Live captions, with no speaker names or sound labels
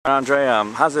Andre,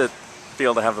 how's it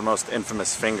feel to have the most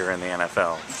infamous finger in the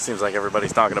NFL? Seems like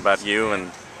everybody's talking about you and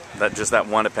that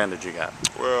one appendage you got.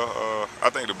 Well,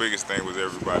 I think the biggest thing was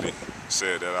everybody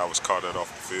said that I was caught that off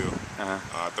the field.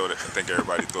 I think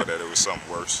everybody thought that it was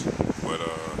something worse, but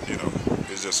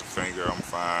it's just a finger. I'm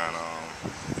fine.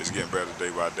 It's getting better day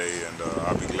by day, and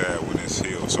I'll be glad when it's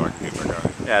healed so I can get back out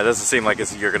here. Yeah, it doesn't seem like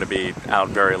you're going to be out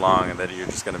very long, and that you're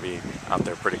just going to be out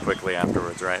there pretty quickly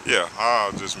afterwards, right? Yeah,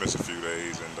 I'll just miss a few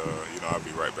days, and I'll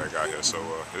be right back out here. So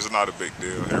it's not a big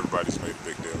deal. Everybody's made a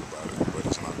big deal about it, but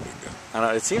it's not a big deal. I know,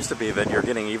 it seems to be that you're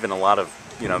getting even a lot of,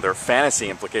 their fantasy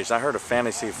implications. I heard a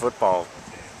fantasy football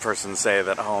person say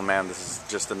that, oh man, this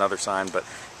is just another sign. But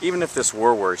even if this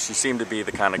were worse, you seem to be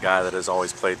the kind of guy that has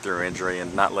always played through injury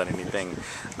and not let anything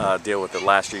deal with it.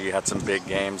 Last year you had some big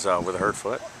games with a hurt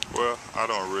foot. Well, I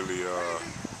don't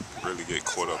really get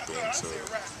caught up into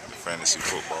the fantasy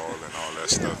football and all that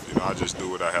stuff. I just do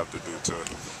what I have to do to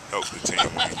help the team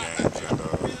win games. And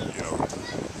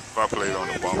if I played on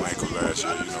a bum ankle last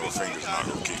year, a finger's not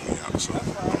gonna keep me out. So